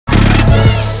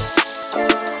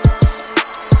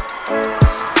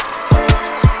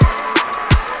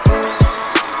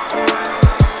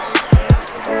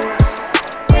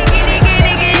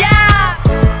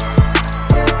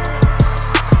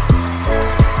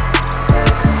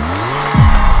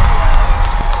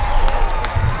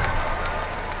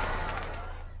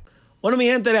Bueno, mi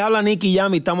gente, les habla Nicky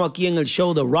y estamos aquí en el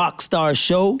show The Rockstar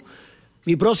Show.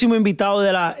 Mi próximo invitado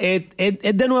es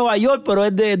de Nueva York, pero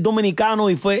es dominicano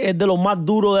y es de los más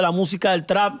duros de la música del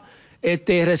trap.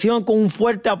 Reciban con un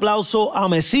fuerte aplauso a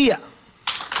Mesías.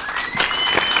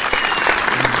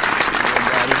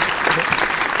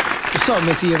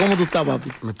 Mesías, ¿cómo tú estás, papi?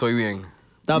 Me estoy bien.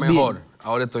 ¿Estás mejor? Bien?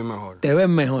 Ahora estoy mejor. Te ves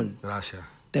mejor. Gracias.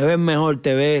 Te ves mejor,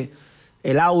 te ves...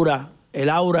 El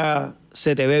aura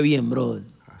se te ve bien, brother.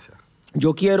 Gracias.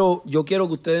 Yo quiero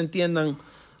que ustedes entiendan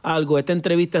algo. Esta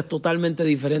entrevista es totalmente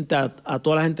diferente a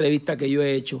todas las entrevistas que yo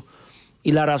he hecho.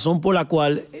 Y la razón por la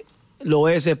cual lo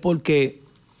es porque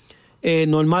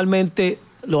normalmente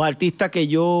los artistas que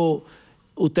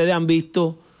ustedes han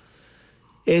visto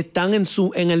están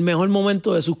en el mejor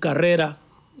momento de sus carreras.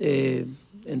 He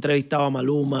entrevistado a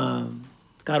Maluma,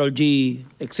 Karol G,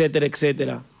 etcétera,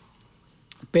 etcétera.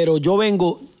 Pero yo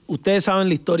vengo, ustedes saben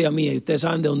la historia mía y ustedes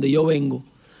saben de dónde yo vengo.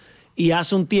 Y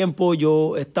hace un tiempo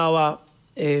yo estaba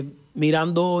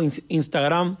mirando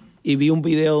Instagram y vi un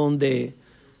video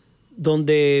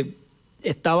donde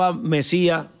estaba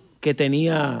Mesías, que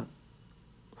tenía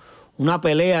una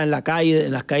pelea en las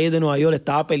calles de Nueva York.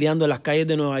 Estaba peleando en las calles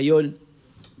de Nueva York.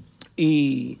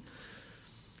 Y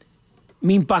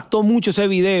me impactó mucho ese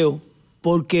video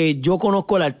porque yo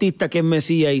conozco al artista que es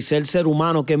Mesías y sé el ser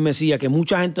humano que es Mesías, que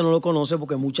mucha gente no lo conoce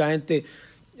porque mucha gente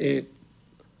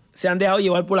se han dejado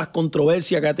llevar por las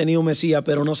controversias que ha tenido Mesías,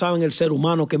 pero no saben el ser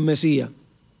humano que es Mesías.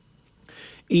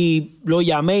 Y lo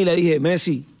llamé y le dije,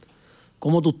 Messi,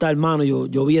 ¿cómo tú estás, hermano?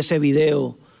 Yo vi ese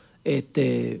video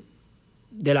de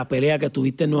la pelea que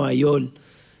tuviste en Nueva York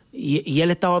y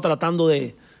él estaba tratando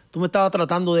de... Tú me estabas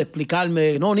tratando de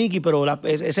explicarme, no, Nicky, pero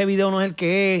ese video no es el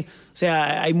que es. O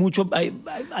sea,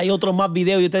 hay otros más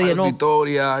videos. Yo te dije, hay no. Otra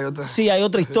historia, hay otra. Sí, hay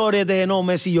otra historia. Te dije, no,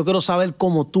 Messi, yo quiero saber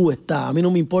cómo tú estás. A mí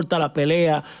no me importa la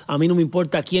pelea, a mí no me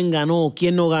importa quién ganó,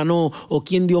 quién no ganó, o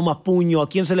quién dio más puño, a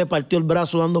quién se le partió el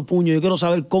brazo dando puño. Yo quiero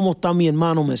saber cómo está mi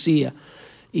hermano Mesías.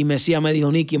 Y Mesías me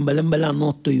dijo, Nicky, en verdad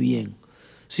no estoy bien.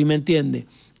 ¿Sí me entiendes?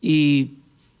 Y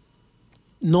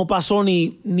no pasó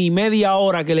ni media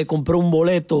hora que le compré un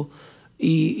boleto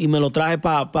y me lo traje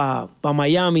para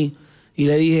Miami. Y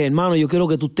le dije, hermano, yo quiero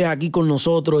que tú estés aquí con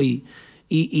nosotros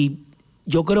y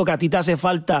yo creo que a ti te hace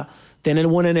falta tener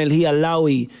buena energía al lado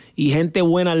y gente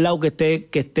buena al lado que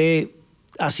esté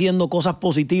haciendo cosas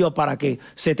positivas para que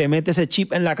se te mete ese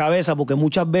chip en la cabeza, porque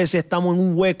muchas veces estamos en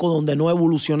un hueco donde no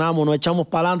evolucionamos, no echamos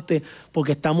para adelante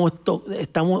porque estamos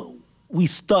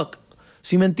stuck.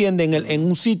 ¿Sí me entienden? En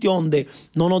un sitio donde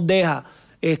no nos deja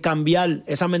cambiar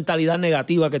esa mentalidad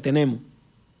negativa que tenemos.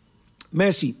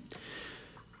 Messi,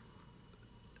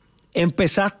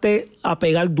 empezaste a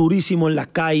pegar durísimo en las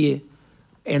calles,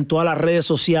 en todas las redes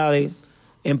sociales.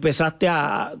 Empezaste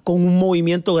con un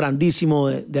movimiento grandísimo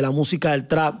de la música del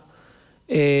trap.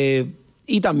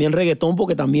 Y también reggaetón,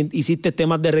 porque también hiciste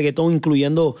temas de reggaetón,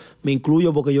 me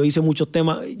incluyo porque yo hice muchos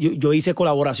temas, yo hice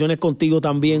colaboraciones contigo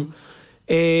también.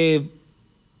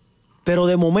 Pero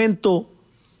de momento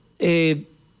se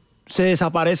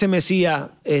desaparece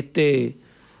Mesías de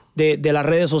las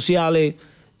redes sociales.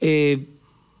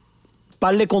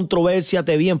 Par de controversia,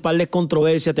 te vi en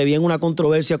una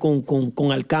controversia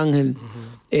con Arcángel.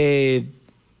 Te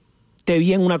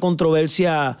vi en una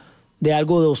controversia de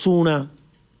algo de Ozuna.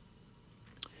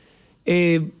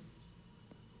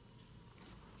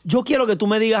 Yo quiero que tú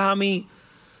me digas a mí,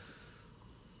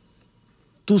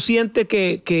 ¿tú sientes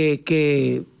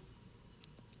que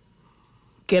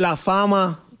la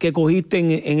fama que cogiste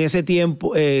en ese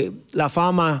tiempo, la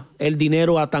fama, el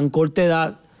dinero a tan corta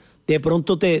edad, de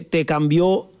pronto te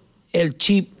cambió el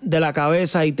chip de la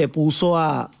cabeza y te puso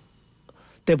a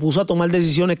tomar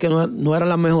decisiones que no eran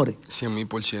las mejores?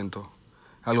 100.000%.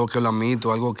 Algo que lo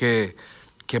admito, algo que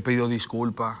he pedido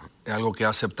disculpas, algo que he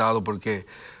aceptado, porque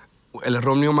el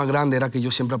error mío más grande era que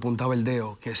yo siempre apuntaba el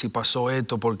dedo, que si pasó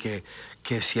esto, porque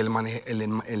que si el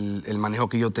manejo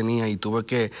que yo tenía, y tuve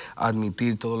que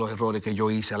admitir todos los errores que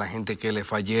yo hice, a la gente que le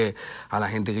fallé, a la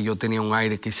gente que yo tenía un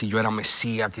aire, que si yo era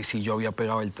Mesías, que si yo había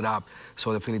pegado el trap.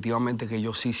 Definitivamente que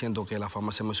yo sí siento que la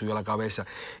fama se me subió a la cabeza.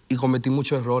 Y cometí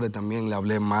muchos errores también, le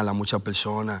hablé mal a muchas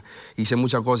personas, hice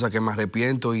muchas cosas que me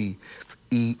arrepiento y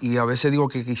a veces digo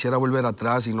que quisiera volver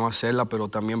atrás y no hacerla, pero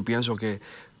también pienso que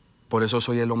por eso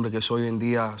soy el hombre que soy hoy en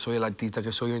día, soy el artista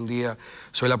que soy hoy en día,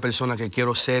 soy la persona que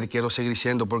quiero ser, quiero seguir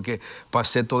siendo, porque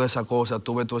pasé toda esa cosa,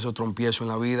 tuve todos esos trompiezos en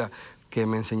la vida que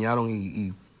me enseñaron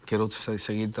y quiero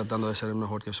seguir tratando de ser el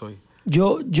mejor que soy.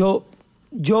 Yo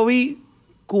vi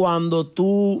cuando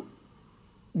tú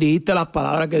dijiste las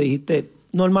palabras que dijiste.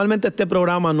 Normalmente este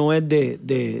programa no es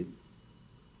de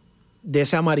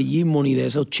ese amarillismo ni de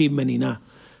esos chismes ni nada,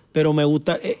 pero me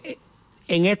gusta...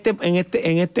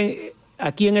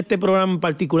 aquí en este programa en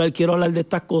particular quiero hablar de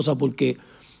estas cosas porque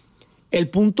el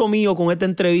punto mío con esta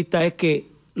entrevista es que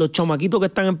los chamaquitos que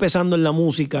están empezando en la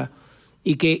música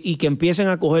y que empiecen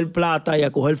a coger plata y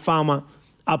a coger fama,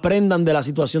 aprendan de la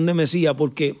situación de Mesías,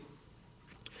 porque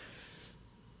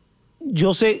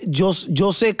yo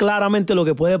sé claramente lo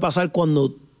que puede pasar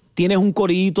cuando tienes un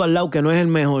corillito al lado que no es el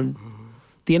mejor,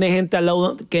 tienes gente al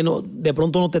lado que de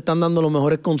pronto no te están dando los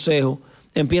mejores consejos,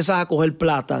 empiezas a coger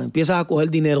plata, empiezas a coger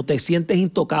dinero, te sientes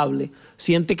intocable,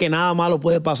 sientes que nada malo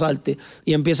puede pasarte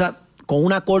y empiezas, con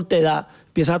una corta edad,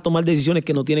 empiezas a tomar decisiones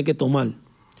que no tienes que tomar.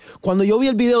 Cuando yo vi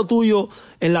el video tuyo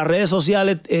en las redes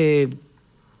sociales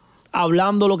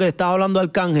hablando lo que estaba hablando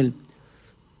Arcángel,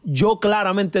 yo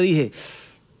claramente dije,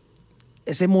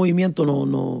 ese movimiento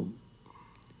no...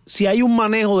 Si hay un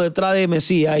manejo detrás de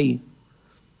Mesías ahí,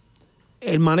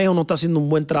 el manejo no está haciendo un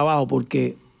buen trabajo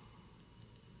porque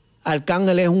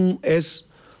Arcángel es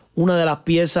una de las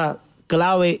piezas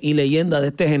clave y leyenda de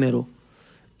este género.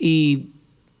 Y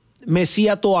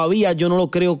Mesías todavía yo no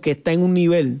lo creo que está en un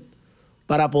nivel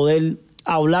para poder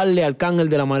hablarle a Arcángel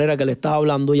de la manera que le estaba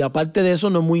hablando. Y aparte de eso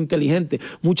no es muy inteligente.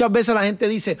 Muchas veces la gente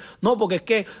dice, no, porque es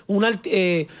que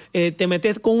te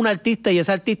metes con un artista y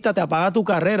ese artista te apaga tu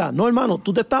carrera. No, hermano,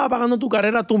 tú te estás apagando tu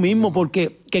carrera tú mismo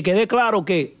porque que quede claro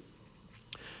que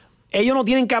ellos no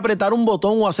tienen que apretar un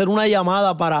botón o hacer una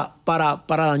llamada para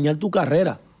dañar tu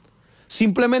carrera.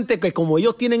 Simplemente que como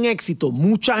ellos tienen éxito,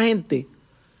 mucha gente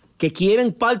que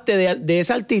quieren parte de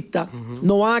ese artista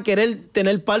no van a querer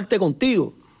tener parte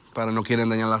contigo. Para no quieren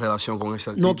dañar la relación con ese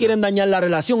artista. No quieren dañar la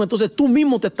relación. Entonces tú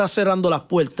mismo te estás cerrando las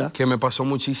puertas. Que me pasó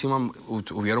muchísimas.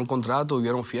 Hubieron contratos,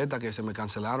 hubieron fiestas que se me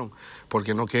cancelaron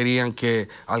porque no querían que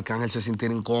Arcángel se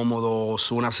sintiera incómodo,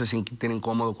 Ozuna se sintiera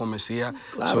incómodo con Mesías.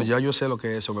 Claro. Ya yo sé lo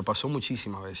que es eso. Me pasó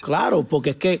muchísimas veces. Claro, porque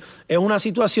es que es una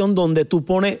situación donde tú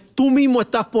mismo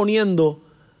estás poniendo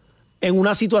en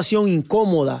una situación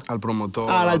incómoda. Al promotor.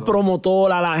 Al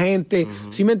promotor, a la gente.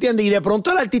 ¿Sí me entiendes? Y de pronto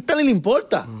al artista ni le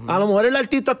importa. A lo mejor el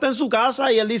artista está en su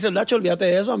casa y él dice, Lacho, olvídate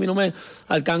de eso. A mí no me...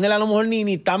 Arcángel a lo mejor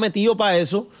ni está metido para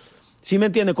eso. ¿Sí me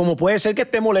entiendes? Como puede ser que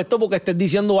esté molesto porque estés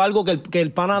diciendo algo que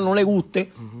el pana no le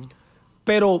guste.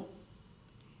 Pero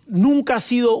nunca ha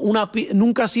sido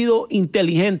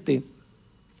inteligente.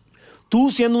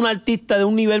 Tú siendo un artista de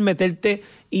un nivel, meterte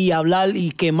y hablar y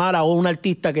quemar a un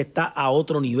artista que está a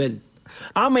otro nivel.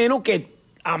 A menos que,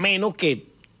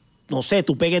 no sé,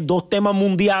 tú pegues 2 temas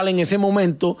mundiales en ese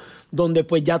momento, donde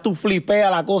pues ya tú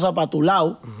flipeas la cosa para tu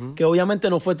lado, que obviamente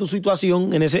no fue tu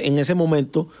situación en ese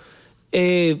momento.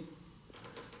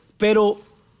 Pero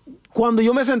cuando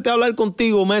yo me senté a hablar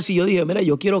contigo, Messi, yo dije, mira,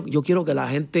 yo quiero que la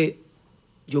gente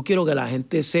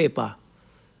sepa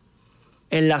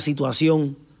en la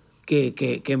situación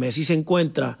que Messi se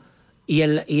encuentra y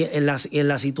en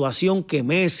la situación que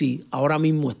Messi ahora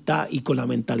mismo está y con la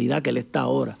mentalidad que él está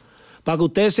ahora. Para que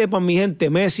ustedes sepan, mi gente,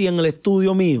 Messi en el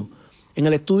estudio mío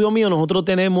nosotros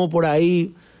tenemos por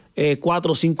ahí 4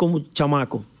 o 5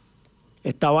 chamacos.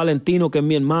 Está Valentino, que es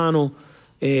mi hermano,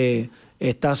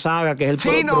 está Saga, que es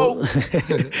el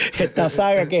está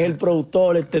Saga, que es el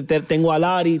productor, tengo a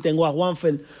Lari, tengo a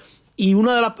Juanfer. Y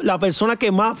una de las personas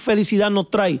que más felicidad nos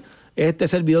trae es este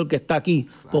servidor que está aquí,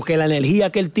 porque la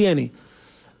energía que él tiene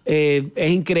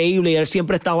es increíble y él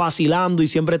siempre está vacilando y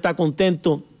siempre está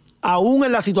contento, aún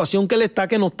en la situación que él está,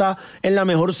 que no está en la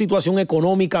mejor situación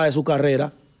económica de su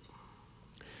carrera,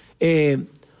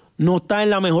 no está en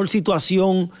la mejor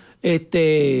situación,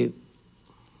 el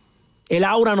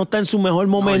aura no está en su mejor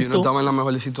momento. No, yo no estaba en la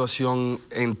mejor situación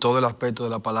en todo el aspecto de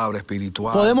la palabra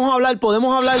espiritual. Podemos hablar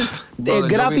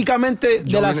gráficamente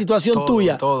de la situación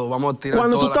tuya. Todo, vamos a tirar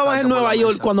cuando tú estabas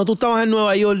en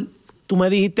Nueva York, tú me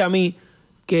dijiste a mí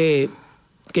que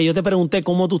yo te pregunté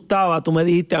cómo tú estabas, tú me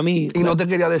dijiste a mí. Y no te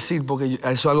quería decir, porque eso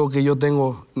es algo que yo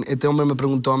tengo. Este hombre me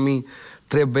preguntó a mí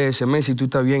 3 veces, Messi, ¿tú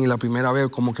estás bien? Y la primera vez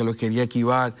como que lo quería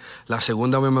esquivar, la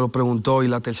segunda vez me lo preguntó y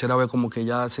la tercera vez como que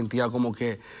ya sentía como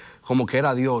que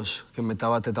era Dios que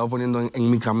te estaba poniendo en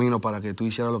mi camino para que tú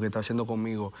hicieras lo que estás haciendo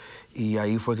conmigo. Y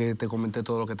ahí fue que te comenté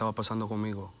todo lo que estaba pasando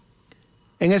conmigo.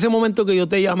 En ese momento que yo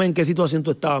te llamé, ¿en qué situación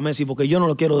tú estabas, Messi? Porque yo no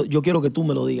lo quiero, yo quiero que tú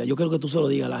me lo digas, yo quiero que tú se lo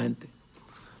digas a la gente.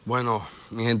 Bueno,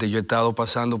 mi gente, yo he estado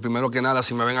pasando, primero que nada,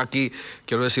 si me ven aquí,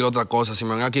 quiero decir otra cosa, si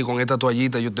me ven aquí con esta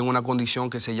toallita, yo tengo una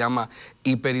condición que se llama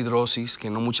hiperhidrosis,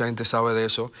 que no mucha gente sabe de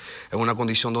eso. Es una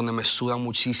condición donde me sudan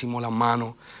muchísimo las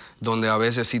manos, donde a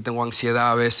veces sí tengo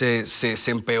ansiedad, a veces se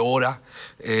empeora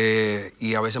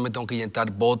y a veces me tengo que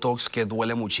inyectar Botox, que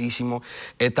duele muchísimo.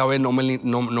 Esta vez no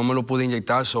me lo pude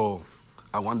inyectar,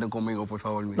 aguanten conmigo, por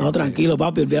favor. No, tranquilo,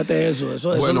 papi, olvídate de eso.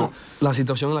 Bueno, la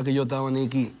situación en la que yo estaba,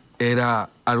 Nicky, era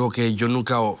algo que yo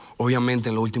nunca, obviamente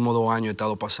en los últimos 2 años he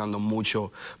estado pasando muchos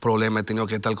problemas, he tenido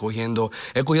que estar he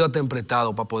cogido hasta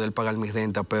prestado para poder pagar mi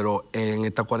renta, pero en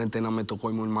esta cuarentena me tocó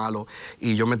muy malo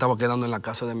y yo me estaba quedando en la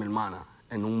casa de mi hermana,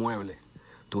 en un mueble.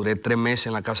 Duré 3 meses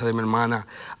en la casa de mi hermana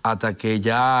hasta que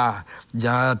ya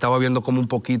estaba viendo como un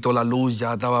poquito la luz,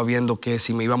 ya estaba viendo que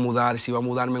si me iba a mudar, si iba a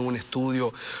mudarme en un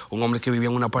estudio, un hombre que vivía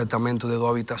en un apartamento de 2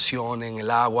 habitaciones, en el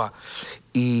agua,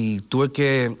 y tuve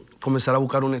que comenzar a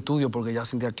buscar un estudio porque ya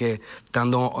sentía que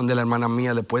estando donde la hermana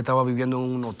mía, después estaba viviendo en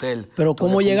un hotel. Pero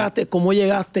 ¿cómo llegaste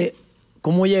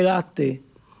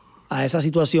a esa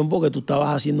situación? Porque tú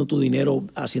estabas haciendo tu dinero,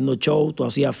 haciendo show, tú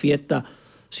hacías fiestas.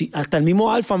 Sí, hasta el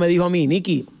mismo Alfa me dijo a mí,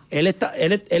 Nicky, él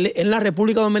en la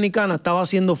República Dominicana estaba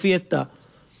haciendo fiesta.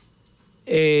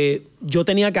 Yo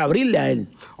tenía que abrirle a él.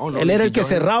 Oh, no, él era el que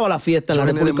cerraba la fiesta en la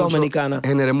República Dominicana.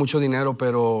 Generé mucho dinero,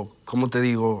 pero, como te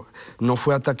digo, no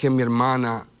fue hasta que mi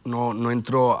hermana no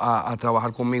entró a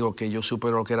trabajar conmigo que yo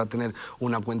supe lo que era tener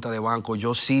una cuenta de banco.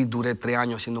 Yo sí duré 3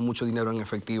 años haciendo mucho dinero en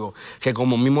efectivo, que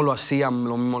como mismo lo hacía,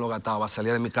 lo mismo lo gastaba.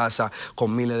 Salía de mi casa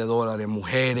con miles de dólares,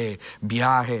 mujeres,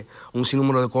 viajes, un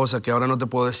sinnúmero de cosas que ahora no te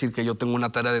puedo decir que yo tengo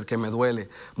una tarea de que me duele.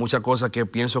 Muchas cosas que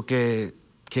pienso que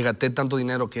gasté tanto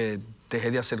dinero que dejé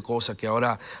de hacer cosas que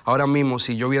ahora mismo,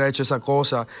 si yo hubiera hecho esa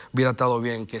cosa, hubiera estado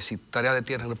bien, que si tarea de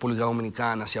tierra en República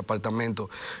Dominicana, si apartamento.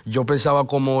 Yo pensaba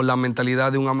como la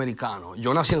mentalidad de un americano.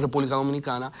 Yo nací en República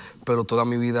Dominicana, pero toda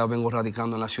mi vida vengo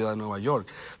radicando en la ciudad de Nueva York.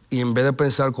 Y en vez de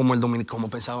pensar como como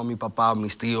pensaba mi papá,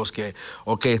 mis tíos, que,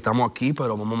 ok, estamos aquí,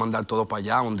 pero vamos a mandar todo para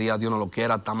allá, un día Dios no lo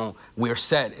quiera, we're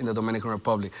set in the Dominican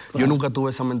Republic. Yo nunca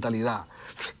tuve esa mentalidad.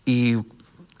 Y,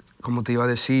 como te iba a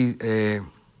decir,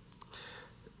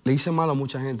 le hice mal a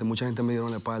mucha gente me dieron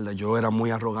la espalda. Yo era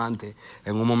muy arrogante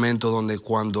en un momento donde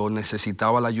cuando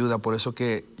necesitaba la ayuda, por eso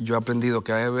que yo he aprendido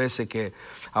que hay veces que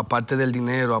aparte del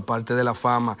dinero, aparte de la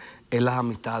fama, es las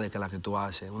amistades que las que tú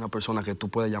haces, una persona que tú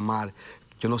puedes llamar.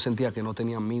 Yo no sentía que no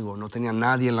tenía amigos, no tenía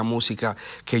nadie en la música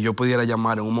que yo pudiera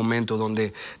llamar en un momento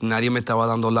donde nadie me estaba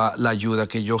dando la ayuda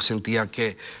que yo sentía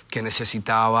que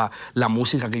necesitaba. La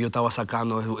música que yo estaba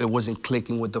sacando, it wasn't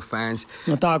clicking with the fans.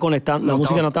 No estaba conectando, la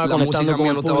música no estaba conectando con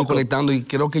el público. No estaba conectando y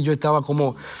creo que yo estaba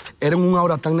como, era en un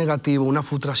aura tan negativo, una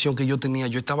frustración que yo tenía,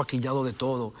 yo estaba quillado de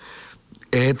todo.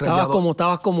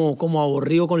 Estabas como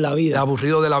aburrido con la vida.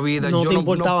 Aburrido de la vida. No te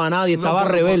importaba a nadie, estaba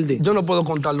rebelde. Yo no puedo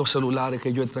contar los celulares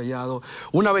que yo he estrellado.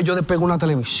 Una vez yo despegué una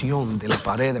televisión de la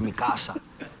pared de mi casa.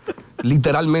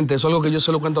 Literalmente, eso es algo que yo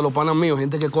se lo cuento a los panas míos,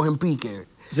 gente que cogen pique.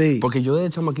 Sí. Porque yo de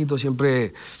chamaquito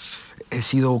siempre he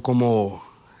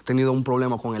tenido un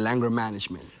problema con el anger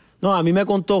management. No, a mí me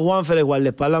contó Juanfer, el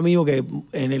guardaespaldas mío, que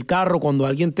en el carro, cuando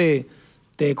alguien te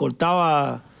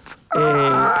cortaba...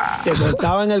 te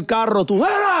cortaba en el carro, tú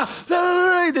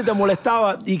y te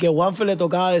molestaba, y que Juanfer le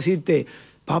tocaba decirte,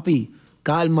 papi,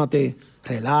 cálmate,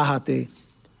 relájate,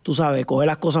 tú sabes, coge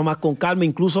las cosas más con calma.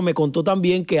 Incluso me contó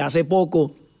también que hace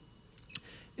poco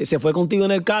se fue contigo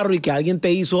en el carro y que alguien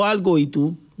te hizo algo y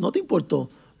tú no te importó,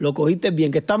 lo cogiste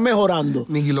bien, que estás mejorando.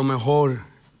 Nicky, lo mejor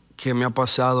que me ha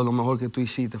pasado, lo mejor que tú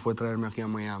hiciste fue traerme aquí a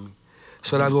Miami.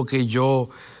 Eso era algo que yo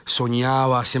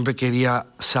soñaba, siempre quería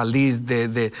salir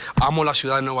amo la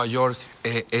ciudad de Nueva York,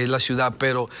 es la ciudad,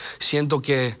 pero siento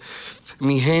que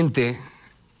mi gente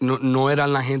no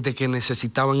eran la gente que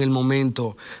necesitaba en el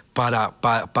momento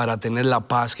para tener la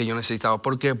paz que yo necesitaba.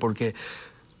 ¿Por qué? Porque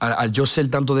al yo ser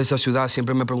tanto de esa ciudad,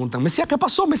 siempre me preguntan, Mesías, ¿qué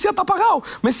pasó? Mesías está apagado.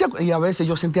 Mesías... Y a veces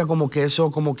yo sentía como que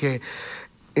eso, como que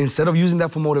instead of using that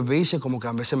for motivation, como que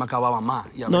a veces me acababa más.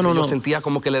 Y a veces yo sentía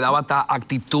como que le daba esta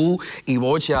actitud y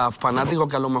boche a fanáticos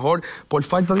que a lo mejor, por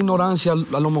falta de ignorancia, a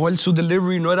lo mejor su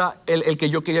delivery no era el que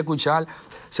yo quería escuchar,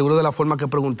 seguro de la forma que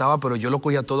preguntaba, pero yo lo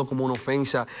cogía todo como una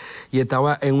ofensa. Y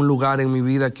estaba en un lugar en mi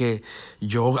vida que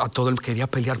yo quería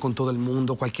pelear con todo el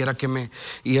mundo, cualquiera que me...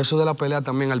 Y eso de la pelea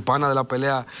también, al pana de la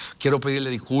pelea, quiero pedirle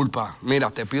disculpas.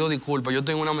 Mira, te pido disculpas. Yo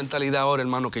tengo una mentalidad ahora,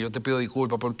 hermano, que yo te pido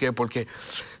disculpas. ¿Por qué? Porque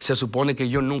se supone que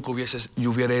yo nunca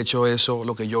hubiera hecho eso,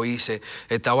 lo que yo hice.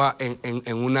 Estaba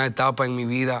en una etapa en mi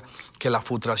vida que la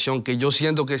frustración, que yo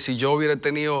siento que si yo hubiera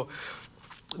tenido...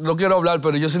 No quiero hablar,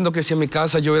 pero yo siento que si en mi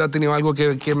casa yo hubiera tenido algo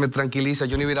que me tranquiliza,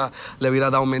 yo le hubiera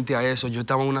dado mente a eso. Yo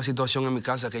estaba en una situación en mi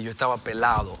casa que yo estaba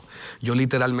pelado. Yo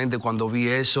literalmente cuando vi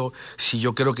eso,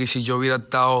 yo creo que si yo hubiera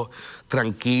estado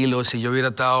tranquilo, si yo hubiera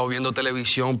estado viendo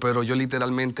televisión, pero yo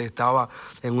literalmente estaba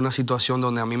en una situación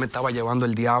donde a mí me estaba llevando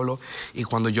el diablo, y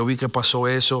cuando yo vi que pasó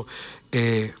eso,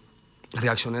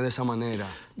 reaccioné de esa manera.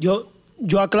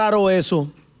 Yo aclaro eso.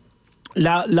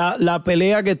 La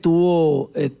pelea que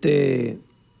tuvo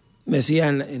Mesías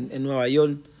en Nueva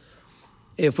York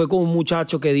fue con un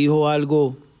muchacho que dijo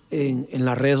algo en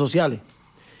las redes sociales.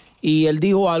 Y él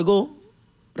dijo algo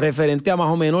referente a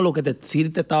más o menos lo que sí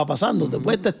te estaba pasando.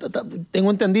 Después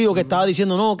tengo entendido que estaba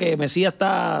diciendo, no, que Mesías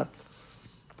está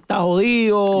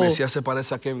jodido. Mesías se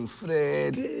parece a Kevin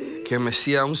Fred, que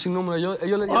Mesías, un sinnúmero.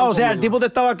 Ellos le o sea, el tipo te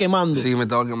estaba quemando. Sí, me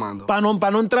estaba quemando. Para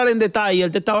no entrar en detalle,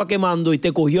 él te estaba quemando y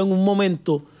te cogió en un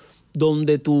momento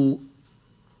donde tú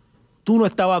no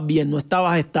estabas bien, no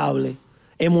estabas estable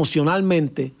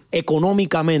emocionalmente,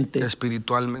 económicamente,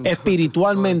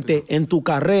 espiritualmente en tu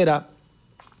carrera.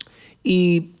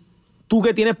 Y tú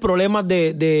que tienes problemas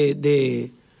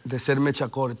de ser mecha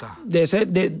corta.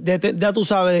 Ya tú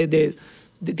sabes,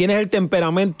 tienes el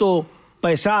temperamento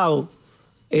pesado,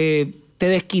 te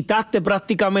desquitaste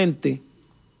prácticamente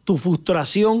tu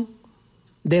frustración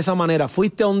de esa manera.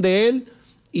 Fuiste donde él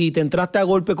y te entraste a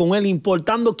golpe con él,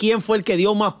 importando quién fue el que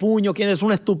dio más puño, quién es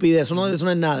una estupidez, eso no es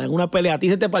nada. En una pelea, a ti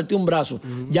se te partió un brazo,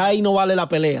 ya ahí no vale la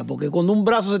pelea, porque cuando un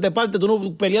brazo se te parte, tú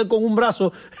no pelear con un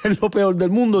brazo es lo peor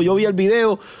del mundo. Yo vi el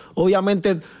video,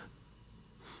 obviamente,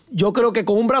 yo creo que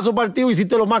con un brazo partido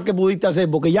hiciste lo más que pudiste hacer,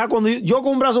 porque ya cuando yo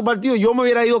con un brazo partido, yo me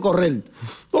hubiera ido a correr,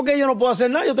 porque yo no puedo hacer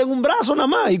nada, yo tengo un brazo nada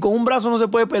más, y con un brazo no se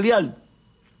puede pelear.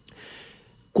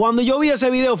 Cuando yo vi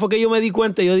ese video fue que yo me di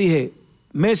cuenta y yo dije,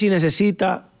 Messi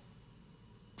necesita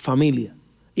familia.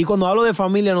 Y cuando hablo de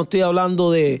familia no estoy hablando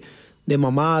de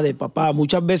mamá, de papá.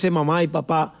 Muchas veces mamá y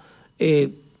papá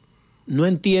no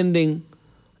entienden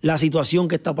la situación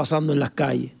que está pasando en las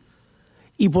calles.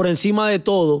 Y por encima de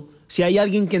todo, si hay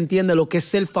alguien que entiende lo que es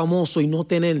ser famoso y no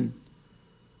tener,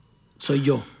 soy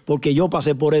yo. Porque yo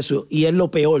pasé por eso y es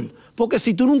lo peor. Porque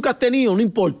si tú nunca has tenido, no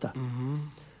importa.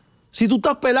 Si tú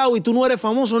estás pelado y tú no eres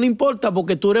famoso, no importa,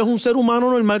 porque tú eres un ser humano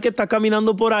normal que está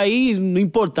caminando por ahí, no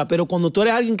importa. Pero cuando tú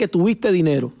eres alguien que tuviste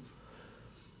dinero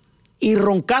y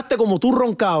roncaste como tú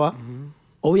roncabas,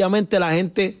 obviamente la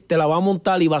gente te la va a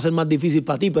montar y va a ser más difícil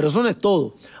para ti. Pero eso no es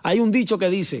todo. Hay un dicho que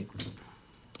dice,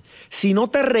 si no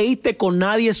te reíste con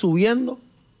nadie subiendo,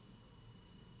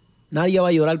 nadie va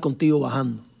a llorar contigo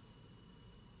bajando.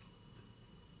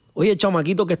 Oye,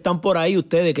 chamaquitos que están por ahí,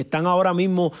 ustedes que están ahora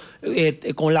mismo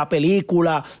con la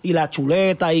película y la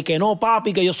chuleta y que no,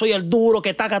 papi, que yo soy el duro,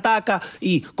 que taca,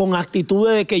 y con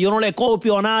actitudes de que yo no le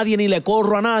copio a nadie ni le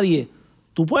corro a nadie.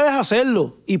 Tú puedes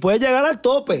hacerlo y puedes llegar al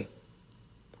tope.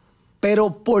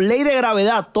 Pero por ley de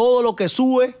gravedad, todo lo que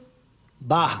sube,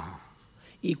 baja.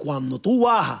 Y cuando tú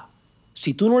bajas,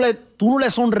 si tú no le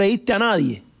sonreíste a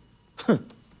nadie,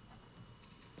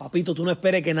 papito, tú no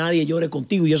esperes que nadie llore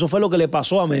contigo. Y eso fue lo que le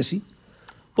pasó a Messi.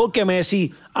 Porque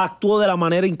Messi actuó de la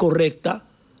manera incorrecta.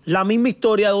 La misma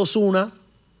historia de Ozuna,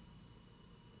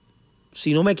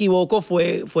 si no me equivoco,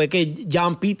 fue que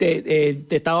Yampi te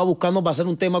estaba buscando para hacer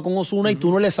un tema con Ozuna y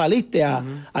tú no le saliste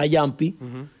a Yampi.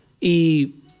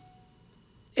 Y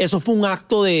eso fue un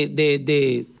acto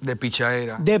de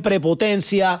pichadera, de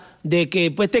prepotencia, de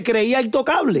que pues te creía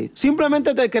intocable.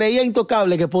 Simplemente te creía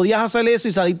intocable, que podías hacer eso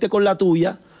y salirte con la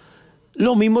tuya.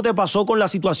 Lo mismo te pasó con la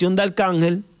situación de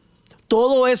Arcángel.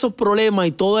 Todos esos problemas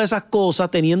y todas esas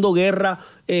cosas, teniendo guerra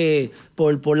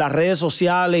por las redes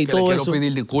sociales y todo eso. Quiero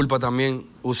pedir disculpas también.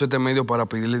 Uso este medio para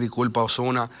pedirle disculpas a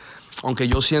Ozuna. Aunque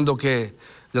yo siento que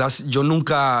yo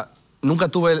nunca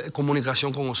tuve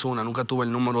comunicación con Ozuna, nunca tuve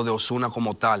el número de Ozuna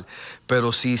como tal,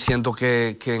 pero sí siento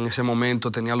que en ese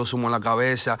momento tenía los humos en la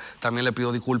cabeza. También le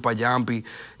pido disculpas a Yampi.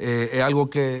 Es algo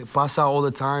que pasa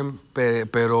all the time,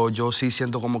 pero yo sí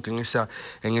siento como que en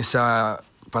esa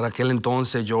para aquel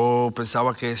entonces yo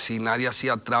pensaba que si nadie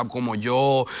hacía trap como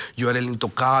yo era el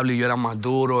intocable y yo era más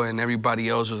duro, and everybody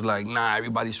else was like, nah,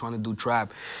 everybody's trying to do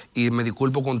trap. Y me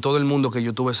disculpo con todo el mundo que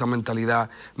yo tuve esa mentalidad.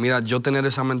 Mira, yo tener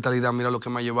esa mentalidad, mira lo que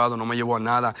me ha llevado, no me llevó a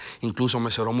nada. Incluso me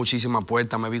cerró muchísimas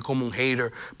puertas. Me vi como un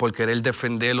hater por querer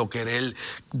defenderlo, querer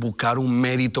buscar un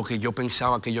mérito que yo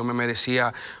pensaba que yo me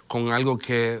merecía con algo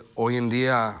que hoy en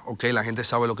día, ok, la gente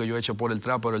sabe lo que yo he hecho por el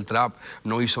trap, pero el trap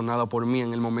no hizo nada por mí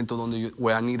en el momento donde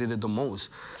where I needed it the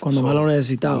most. Cuando más lo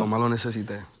necesitaba. Cuando más lo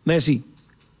necesité. Messi,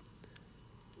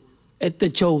 este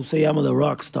show se llama The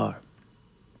Rockstar.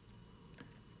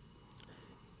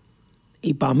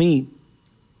 Y para mí,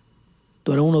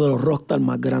 tú eres uno de los rockstars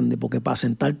más grandes, porque para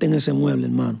sentarte en ese mueble,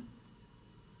 hermano,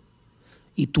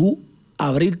 y tú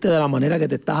abrirte de la manera que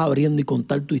te estás abriendo y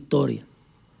contar tu historia,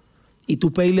 y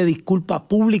tú pedirle disculpas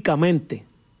públicamente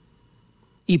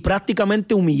y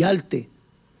prácticamente humillarte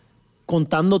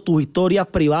contando tus historias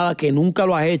privadas que nunca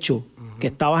lo has hecho, que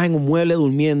estabas en un mueble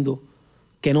durmiendo,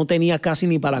 que no tenías casi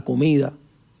ni para la comida,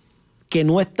 que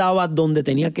no estabas donde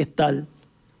tenías que estar.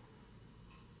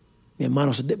 Mi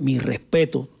hermano, mi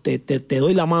respeto, te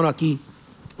doy la mano aquí,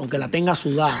 aunque la tenga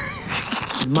sudada,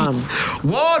 hermano.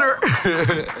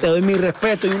 Water. Te doy mi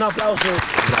respeto y un aplauso.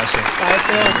 Gracias. A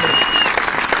este hombre.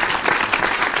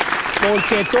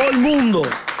 Porque todo el mundo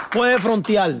puede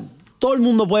frontear. Todo el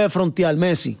mundo puede frontear,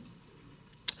 Messi.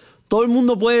 Todo el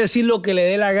mundo puede decir lo que le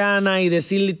dé la gana y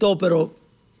decirle todo, pero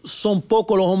son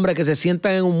pocos los hombres que se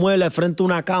sientan en un mueble frente a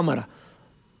una cámara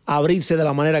a abrirse de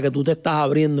la manera que tú te estás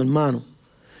abriendo, hermano.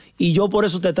 Y yo por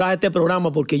eso te traje este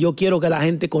programa, porque yo quiero que la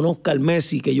gente conozca al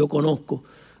Messi que yo conozco,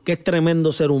 que es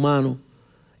tremendo ser humano.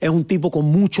 Es un tipo con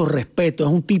mucho respeto, es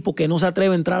un tipo que no se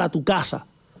atreve a entrar a tu casa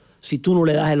si tú no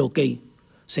le das el ok.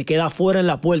 Se queda afuera en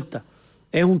la puerta.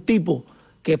 Es un tipo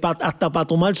que hasta para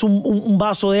tomarse un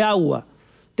vaso de agua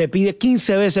te pide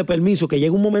 15 veces permiso, que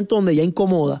llega un momento donde ya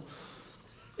incomoda.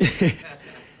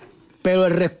 Pero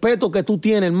el respeto que tú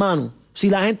tienes, hermano, si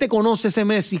la gente conoce ese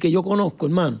Messi que yo conozco,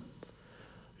 hermano,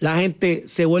 la gente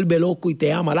se vuelve loco y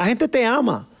te ama. La gente te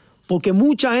ama. Porque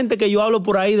mucha gente que yo hablo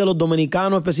por ahí, de los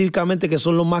dominicanos específicamente, que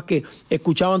son los más que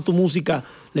escuchaban tu música,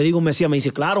 le digo Mesías. Me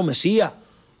dice, claro, Mesías,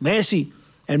 Messi.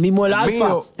 El mismo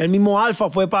Alfa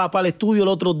fue para el estudio el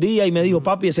otro día y me dijo,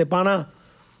 papi, ese pana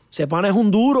es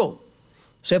un duro.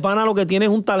 Ese pana lo que tiene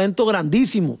es un talento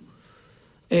grandísimo.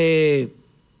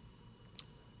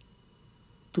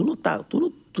 Tú no estás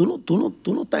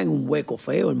en un hueco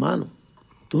feo, hermano.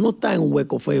 Tú no estás en un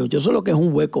hueco feo. Yo sé lo que es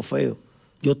un hueco feo.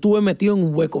 Yo estuve metido en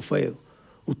un hueco feo.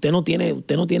 Usted no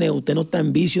está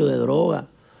en vicio de droga.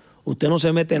 Usted no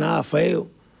se mete nada feo.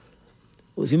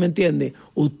 ¿Sí me entiende?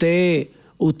 Usted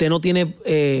no tiene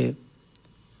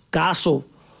caso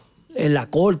en la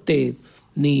corte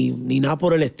ni nada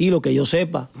por el estilo que yo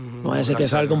sepa. No vaya a ser que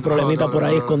salga un problemita por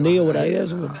ahí escondido, por ahí de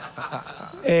eso.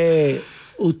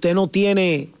 Usted no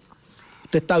tiene...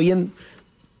 Usted está bien...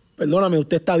 Perdóname,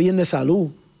 usted está bien de salud.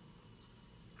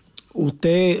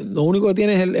 Usted, lo único que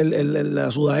tiene es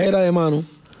la sudadera de mano,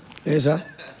 esa,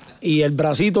 y el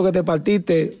bracito que te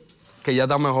partiste. Que ya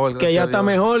está mejor. Que ya está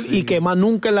mejor, sí. Y que más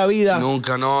nunca en la vida.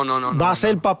 Nunca, no. Va a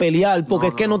ser para pelear, porque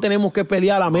es que no tenemos que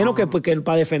pelear, a menos que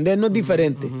para defendernos es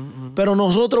diferente. Pero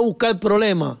nosotros buscar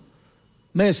problemas,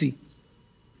 Messi,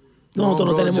 nosotros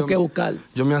no tenemos que buscar.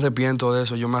 Yo me arrepiento de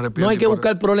eso, No hay que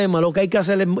buscar problemas, lo que hay que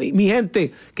hacer es... Mi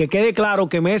gente, que quede claro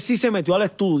que Messi se metió al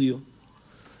estudio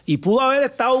y pudo haber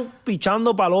estado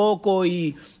pichando pa' loco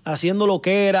y haciendo lo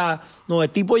que era. No, el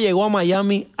tipo llegó a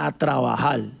Miami a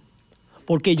trabajar.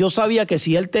 Porque yo sabía que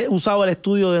si él usaba el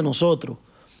estudio de nosotros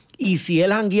y si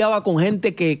él jangueaba con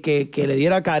gente que le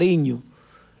diera cariño,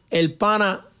 el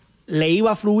pana le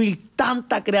iba a fluir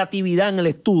tanta creatividad en el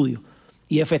estudio.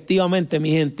 Y efectivamente,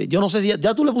 mi gente, yo no sé si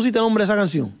ya tú le pusiste nombre a esa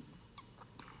canción.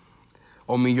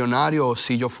 O Millonario, o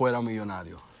Si Yo Fuera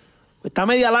Millonario. Está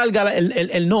media larga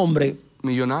el nombre.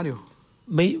 Millonario.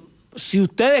 Si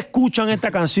ustedes escuchan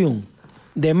esta canción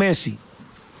de Messi,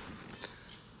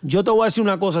 yo te voy a decir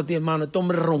una cosa a ti, hermano. Este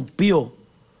hombre rompió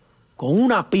con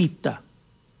una pista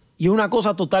y una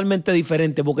cosa totalmente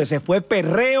diferente, porque se fue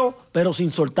perreo, pero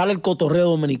sin soltar el cotorreo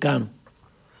dominicano.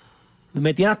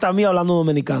 Me tiene hasta a mí hablando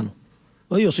dominicano.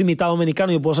 Oye, yo soy mitad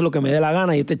dominicano y yo puedo hacer lo que me dé la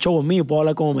gana, y este show es mío, puedo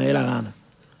hablar como me dé la gana.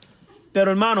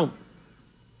 Pero, hermano,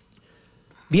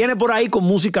 viene por ahí con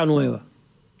música nueva.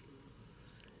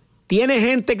 Tiene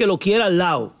gente que lo quiere al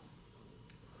lado.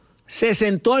 Se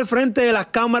sentó al frente de las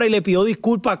cámaras y le pidió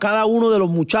disculpas a cada uno de los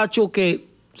muchachos que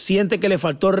siente que le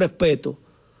faltó el respeto.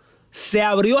 Se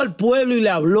abrió al pueblo y le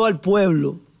habló al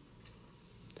pueblo.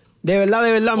 De verdad,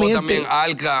 mi gente. También,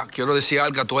 Alca, quiero decir,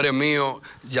 Alca, tú eres mío.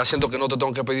 Ya siento que no te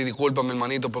tengo que pedir disculpas, mi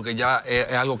hermanito, porque ya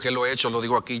es algo que lo he hecho, lo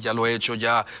digo aquí, ya lo he hecho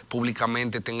ya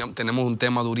públicamente. Tenemos un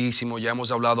tema durísimo, ya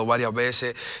hemos hablado varias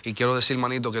veces. Y quiero decir,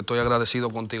 hermanito, que estoy agradecido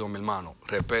contigo, mi hermano.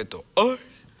 Respeto. Ay.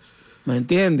 ¿Me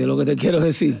entiendes lo que te quiero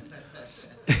decir?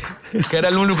 Que era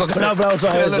el único que, un aplauso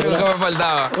a eso, que me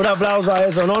faltaba. Un aplauso a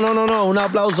eso. No, un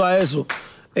aplauso a eso.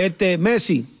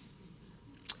 Messi,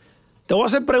 te voy a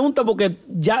hacer preguntas porque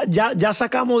ya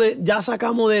sacamos de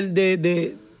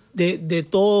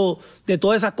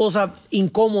todas esas cosas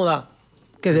incómodas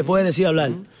que se pueden decir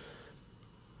hablar.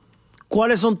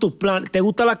 ¿Cuáles son tus planes? ¿Te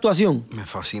gusta la actuación? Me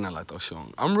fascina la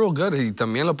actuación. I'm real good y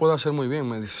también lo puedo hacer muy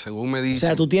bien, según me dicen.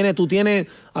 O sea, tú tienes,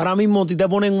 ahora mismo te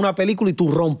ponen una película y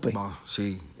tú rompes. No,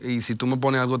 sí. Y si tú me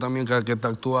pones algo también que te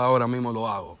actúa ahora mismo, lo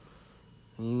hago.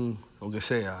 Lo que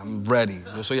sea, I'm ready.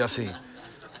 Yo soy así.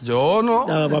 Yo no.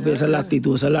 No, papi, esa es la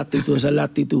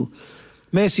actitud.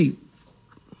 Messi,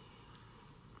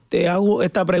 te hago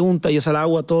esta pregunta y yo se la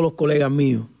hago a todos los colegas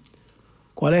míos.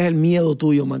 ¿Cuál es el miedo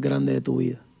tuyo más grande de tu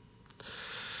vida?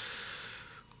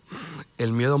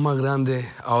 El miedo más grande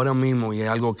ahora mismo, y es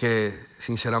algo que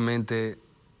sinceramente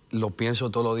lo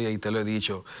pienso todos los días y te lo he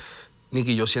dicho,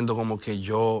 Nicky, yo siento como que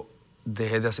yo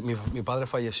dejé de hacer... Mi padre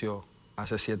falleció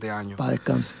hace 7 años. Para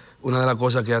descanse. Una de las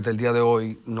cosas que hasta el día de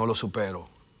hoy no lo supero.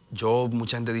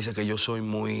 Mucha gente dice que yo soy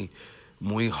muy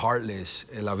muy heartless.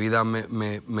 La vida me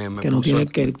que no tiene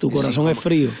que tu corazón es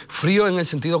frío. Frío en el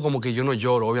sentido como que yo no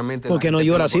lloro, obviamente. Porque no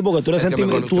lloras así, porque tú eres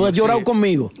sentimental. Tú has llorado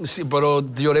conmigo. Sí, pero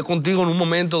lloré contigo en un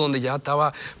momento donde ya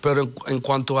estaba, pero en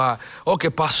cuanto a,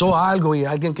 que pasó algo y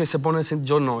alguien que se pone,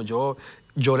 yo no, yo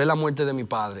lloré la muerte de mi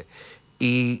padre.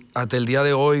 Y hasta el día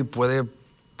de hoy puedo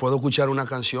escuchar una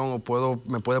canción o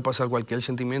me puede pasar cualquier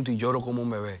sentimiento y lloro como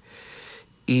un bebé.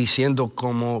 Y siento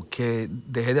como que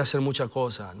dejé de hacer muchas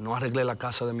cosas. No arreglé la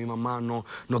casa de mi mamá, no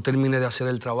terminé de hacer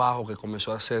el trabajo que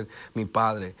comenzó a hacer mi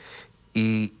padre.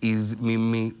 Y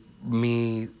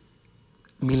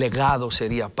mi legado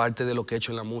sería, parte de lo que he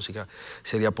hecho en la música,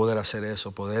 sería poder hacer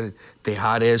eso, poder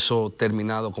dejar eso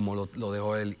terminado como lo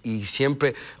dejó él. Y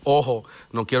siempre, ojo,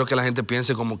 no quiero que la gente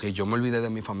piense como que yo me olvidé de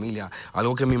mi familia.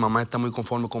 Algo que mi mamá está muy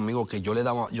conforme conmigo, que yo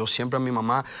siempre a mi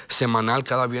mamá, semanal,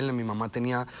 cada viernes, mi mamá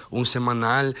tenía un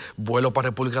semanal, vuelo para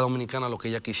República Dominicana, lo que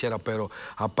ella quisiera, pero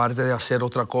aparte de hacer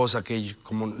otra cosa, que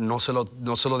como no se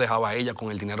lo dejaba a ella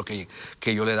con el dinero que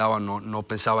yo le daba, no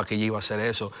pensaba que ella iba a hacer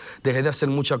eso. Dejé de hacer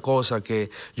muchas cosas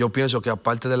que yo pienso que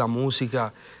aparte de la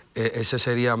música, esa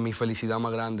sería mi felicidad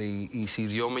más grande y si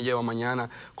Dios me lleva mañana,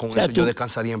 con eso yo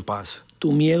descansaría en paz.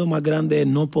 Tu miedo más grande es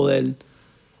no poder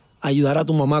ayudar a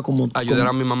tu mamá ayudar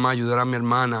a mi mamá, ayudar a mi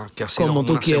hermana, que ha sido como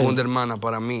una segunda hermana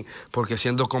para mí, porque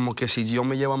siento como que si Dios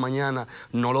me lleva mañana,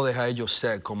 no lo deja a ellos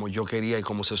ser como yo quería y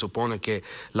como se supone que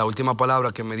la última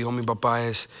palabra que me dijo mi papá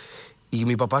es, y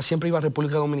mi papá siempre iba a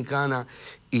República Dominicana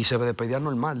y se despedía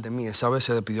normal de mí, esa vez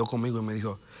se despidió conmigo y me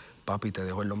dijo, papi, te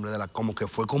dejo el nombre de la... Como que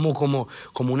fue como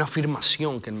una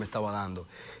afirmación que él me estaba dando.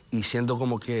 Y siento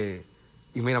como que...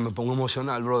 Y mira, me pongo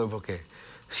emocional, brother, porque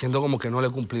siento como que no le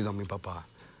he cumplido a mi papá.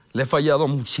 Le he fallado a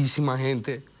muchísima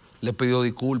gente, le he pedido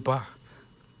disculpas,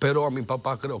 pero a mi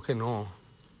papá creo que no.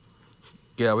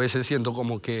 Que a veces siento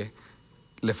como que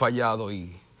le he fallado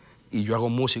y yo hago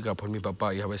música por mi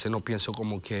papá y a veces no pienso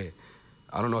como que...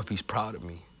 I don't know if he's proud of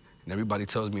me. And everybody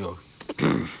tells me...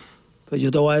 Pues yo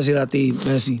te voy a decir a ti,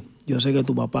 Messi, yo sé que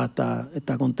tu papá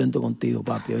está contento contigo,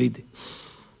 papi, ¿oíste?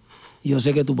 Yo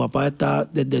sé que tu papá está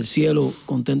desde el cielo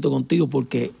contento contigo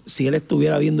porque si él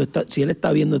estuviera viendo si él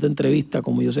está viendo esta entrevista,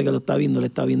 como yo sé que lo está viendo, él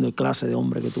está viendo el clase de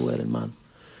hombre que tú eres, hermano.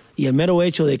 Y el mero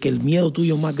hecho de que el miedo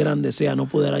tuyo más grande sea no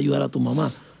poder ayudar a tu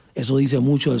mamá, eso dice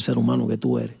mucho del ser humano que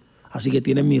tú eres. Así que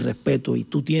tienes mi respeto. Y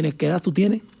tú tienes, ¿qué edad tú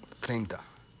tienes? 30.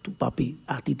 Tu papi,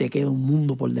 a ti te queda un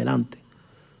mundo por delante.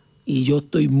 Y yo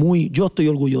estoy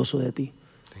orgulloso de ti.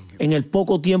 En el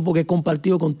poco tiempo que he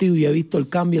compartido contigo y he visto el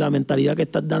cambio y la mentalidad que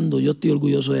estás dando, yo estoy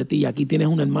orgulloso de ti. Y aquí tienes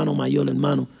un hermano mayor,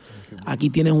 hermano. Aquí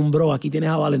tienes un bro, aquí tienes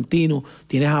a Valentino,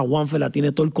 tienes a Juanfela,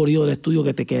 tienes todo el corrido del estudio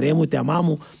que te queremos y te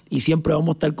amamos. Y siempre vamos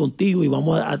a estar contigo y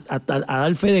vamos a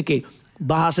dar fe de que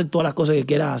vas a hacer todas las cosas que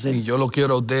quieras hacer. Y yo lo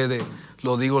quiero a ustedes,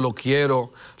 lo digo, lo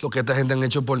quiero, lo que esta gente han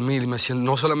hecho por mí.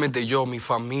 No solamente yo, mi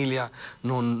familia,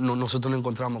 nosotros nos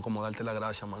encontramos como darte las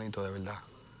gracias, manito, de verdad.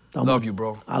 Love you,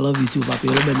 bro. I love you too, papi.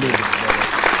 Dios bendiga.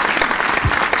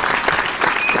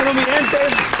 Bueno, mi gente,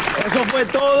 eso fue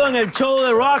todo en el show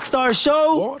de Rockstar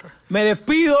Show. Me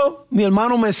despido, mi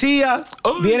hermano Mesías.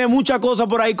 Viene mucha cosa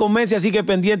por ahí con Messi, así que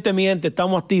pendiente, mi gente.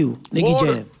 Estamos activos. Nicky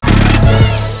Jam.